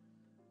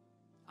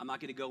 I'm not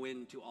going to go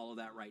into all of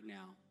that right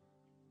now.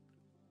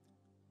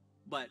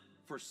 But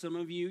for some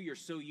of you, you're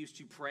so used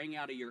to praying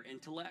out of your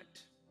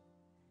intellect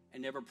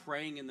and never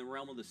praying in the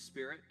realm of the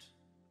Spirit.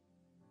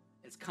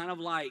 It's kind of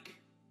like,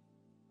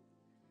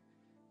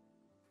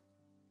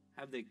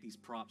 I have these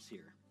props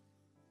here.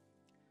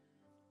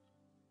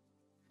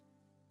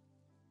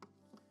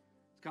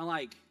 It's kind of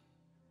like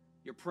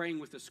you're praying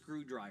with a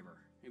screwdriver.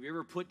 Have you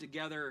ever put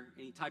together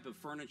any type of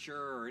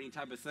furniture or any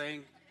type of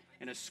thing,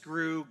 and a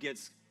screw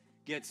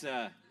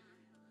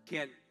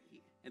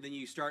and then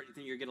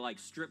you're gonna like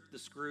strip the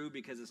screw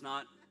because it's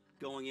not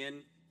going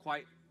in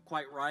quite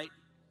right?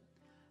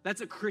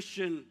 That's a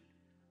Christian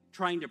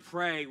trying to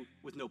pray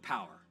with no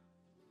power.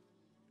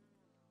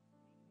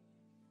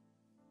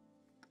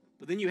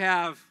 But then you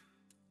have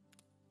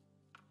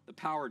the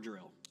power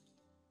drill.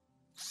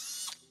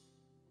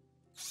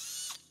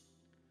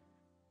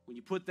 When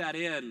you put that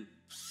in,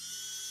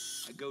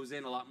 it goes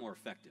in a lot more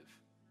effective.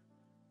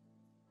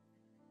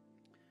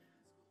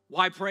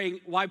 Why pray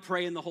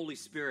in the Holy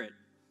Spirit?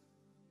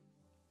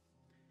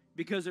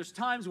 Because there's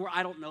times where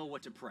I don't know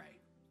what to pray.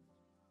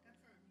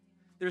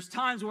 There's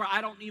times where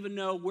I don't even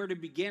know where to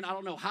begin. I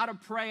don't know how to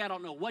pray. I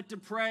don't know what to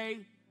pray.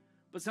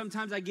 But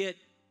sometimes I get,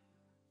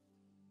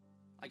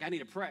 like, I need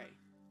to pray.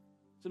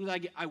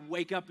 Sometimes I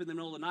wake up in the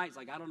middle of the night. It's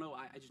like, I don't know.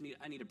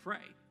 I need to pray.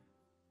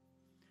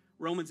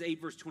 Romans 8,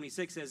 verse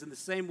 26 says, in the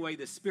same way,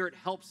 the Spirit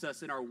helps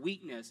us in our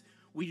weakness.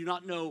 We do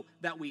not know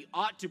that we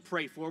ought to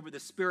pray for, but the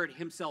Spirit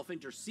himself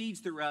intercedes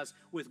through us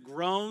with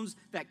groans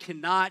that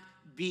cannot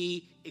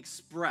be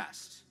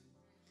expressed.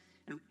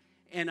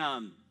 And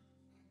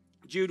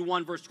Jude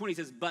 1, verse 20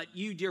 says, but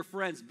you, dear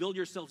friends, build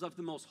yourselves up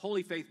the most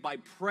holy faith by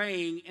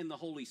praying in the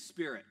Holy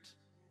Spirit.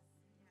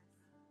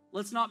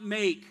 Let's not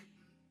make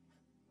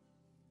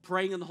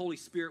praying in the Holy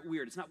Spirit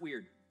weird. It's not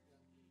weird.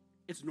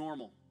 It's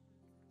normal.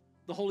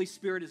 The Holy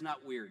Spirit is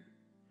not weird.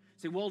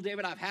 Say, well,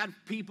 David, I've had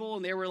people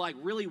and they were like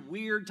really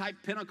weird type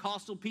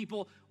Pentecostal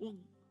people. Well,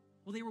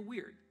 they were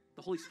weird.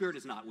 The Holy Spirit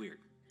is not weird.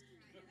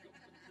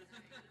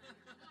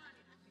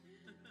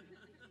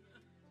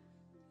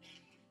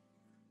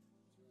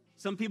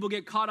 Some people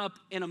get caught up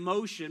in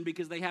emotion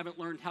because they haven't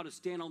learned how to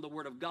stand on the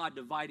Word of God,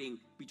 dividing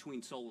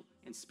between soul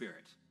and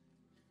spirit.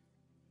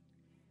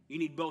 You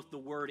need both the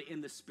Word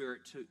and the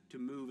Spirit to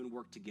move and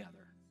work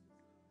together.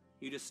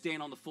 You just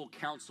stand on the full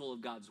counsel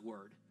of God's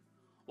Word,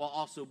 while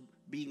also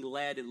being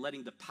led and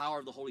letting the power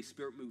of the Holy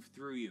Spirit move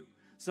through you.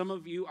 Some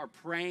of you are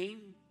praying.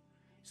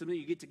 Some of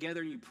you get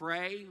together and you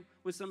pray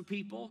with some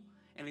people,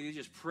 and they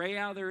just pray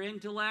out of their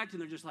intellect,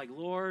 and they're just like,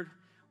 Lord,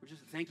 we're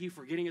just thank you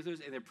for getting us those.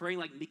 And they're praying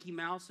like Mickey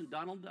Mouse and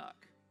Donald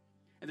Duck.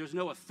 And there's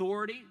no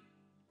authority.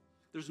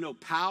 There's no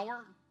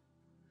power.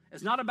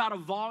 It's not about a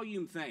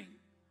volume thing,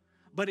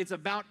 but it's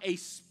about a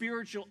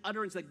spiritual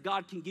utterance that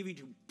God can give you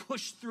to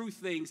push through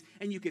things,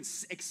 and you can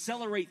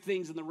accelerate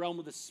things in the realm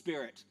of the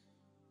Spirit.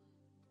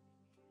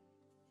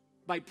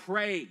 By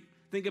praying,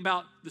 think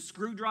about the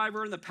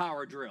screwdriver and the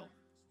power drill.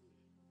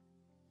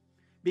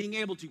 Being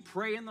able to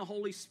pray in the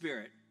Holy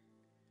Spirit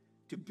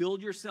to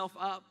build yourself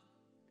up.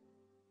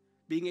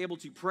 Being able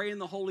to pray in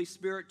the Holy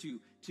Spirit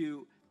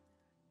to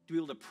be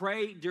able to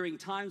pray during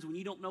times when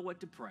you don't know what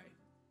to pray.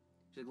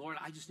 Say, Lord,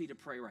 I just need to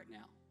pray right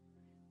now.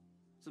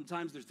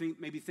 Sometimes there's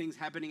maybe things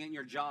happening in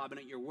your job and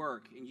at your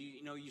work, and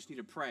you know you just need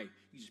to pray.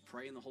 You just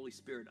pray in the Holy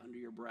Spirit under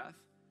your breath.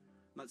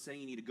 I'm not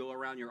saying you need to go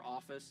around your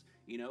office,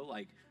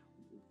 like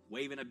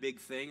waving a big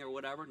thing or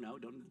whatever. No,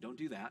 don't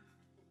do that.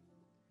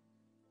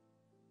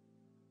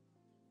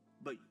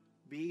 But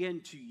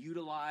begin to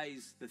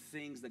utilize the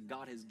things that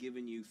God has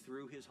given you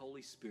through his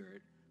Holy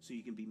Spirit so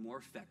you can be more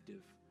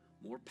effective,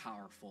 more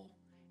powerful,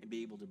 and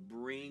be able to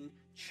bring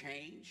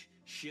change,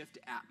 shift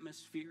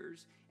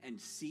atmospheres, and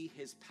see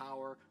his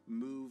power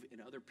move in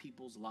other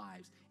people's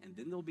lives. And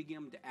then they'll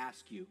begin to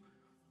ask you,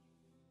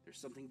 there's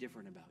something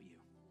different about you.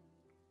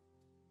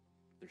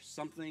 There's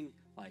something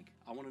like,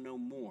 I want to know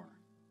more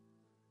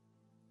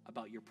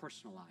about your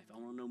personal life. I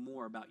want to know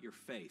more about your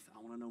faith.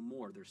 I want to know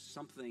more. There's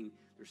something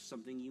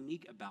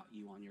unique about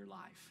you on your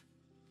life.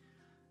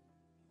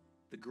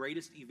 The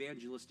greatest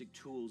evangelistic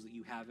tools that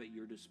you have at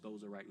your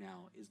disposal right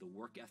now is the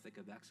work ethic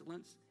of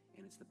excellence,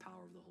 and it's the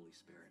power of the Holy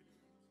Spirit.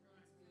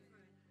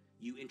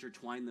 You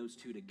intertwine those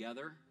two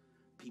together,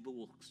 people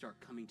will start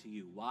coming to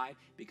you. Why?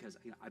 Because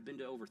I've been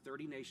to over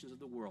 30 nations of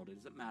the world. It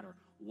doesn't matter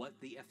what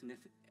the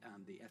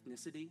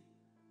ethnicity,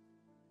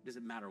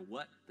 doesn't matter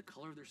what the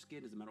color of their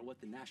skin, doesn't matter what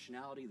the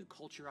nationality, the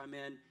culture I'm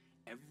in.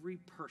 Every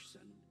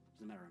person,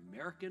 doesn't matter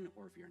American,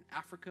 or if you're in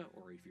Africa,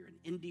 or if you're in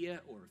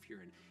India, or if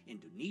you're in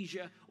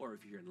Indonesia, or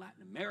if you're in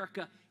Latin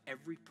America,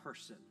 every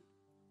person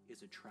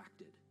is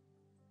attracted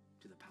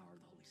to the power of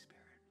the Holy Spirit.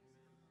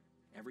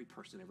 Every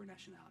person, every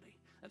nationality.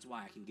 That's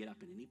why I can get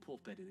up in any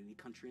pulpit in any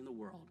country in the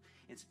world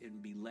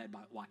and be led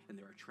by why, and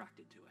they're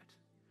attracted to it.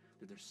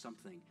 That there's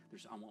something,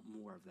 I want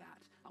more of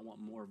that. I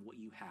want more of what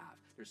you have.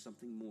 There's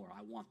something more.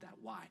 I want that.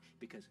 Why?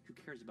 Because who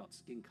cares about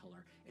skin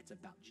color? It's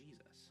about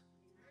Jesus.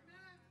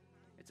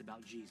 It's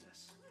about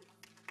Jesus.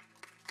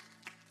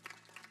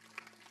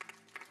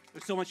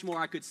 There's so much more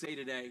I could say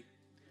today,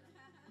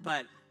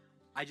 but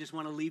I just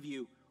want to leave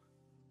you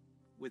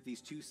with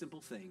these two simple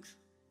things,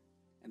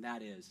 and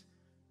that is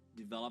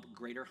develop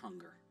greater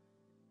hunger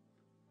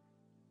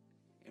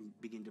and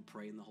begin to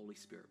pray in the Holy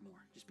Spirit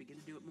more. Just begin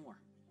to do it more.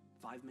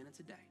 5 minutes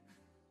a day.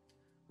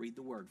 Read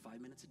the Word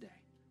 5 minutes a day.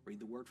 Read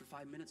the Word for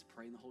 5 minutes.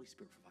 Pray in the Holy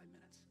Spirit for 5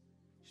 minutes.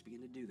 Just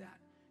begin to do that.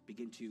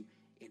 Begin to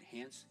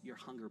enhance your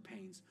hunger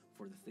pains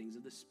for the things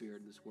of the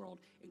Spirit in this world,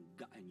 and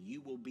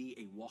you will be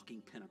a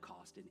walking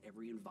Pentecost in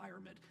every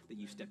environment that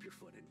you step your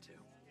foot into.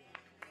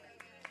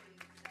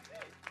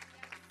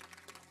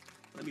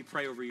 Let me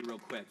pray over you real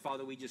quick.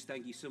 Father, we just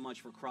thank you so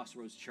much for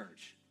Crossroads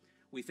Church.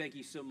 We thank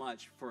you so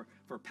much for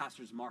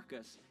Pastors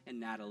Marcus and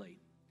Natalie.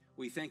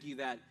 We thank you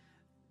that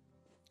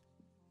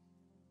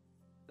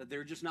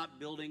they're just not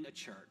building a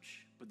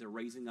church, but they're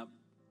raising up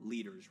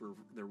leaders.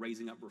 They're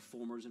raising up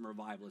reformers and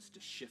revivalists to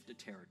shift a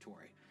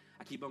territory.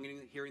 I keep on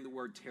hearing the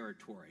word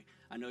territory.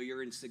 I know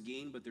you're in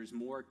Seguin, but there's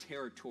more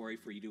territory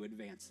for you to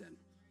advance in.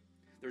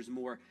 There's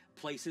more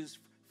places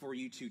for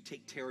you to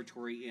take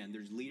territory in.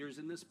 There's leaders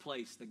in this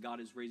place that God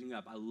is raising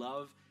up. I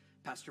love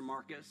Pastor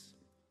Marcus,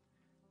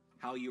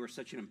 how you are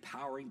such an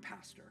empowering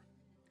pastor,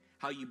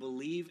 how you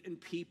believe in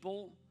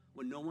people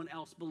when no one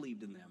else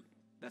believed in them.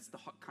 That's the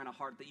kind of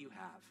heart that you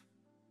have.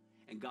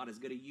 And God is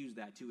going to use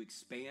that to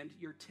expand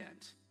your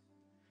tent,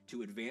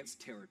 to advance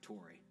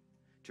territory,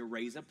 to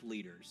raise up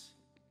leaders,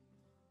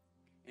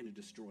 and to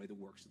destroy the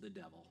works of the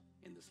devil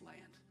in this land.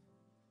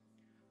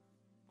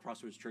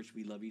 Crossroads Church,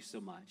 we love you so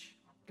much.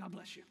 God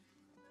bless you.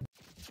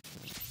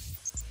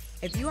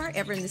 If you are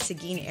ever in the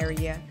Seguin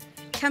area,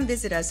 come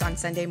visit us on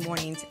Sunday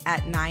mornings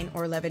at 9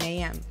 or 11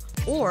 a.m.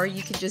 Or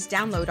you can just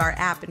download our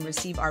app and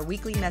receive our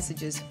weekly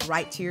messages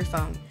right to your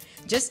phone.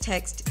 Just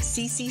text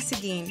CC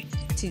Seguin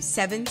to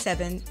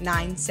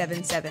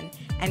 77977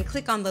 and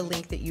click on the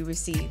link that you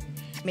receive.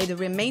 May the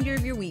remainder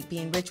of your week be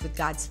enriched with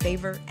God's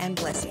favor and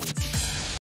blessings.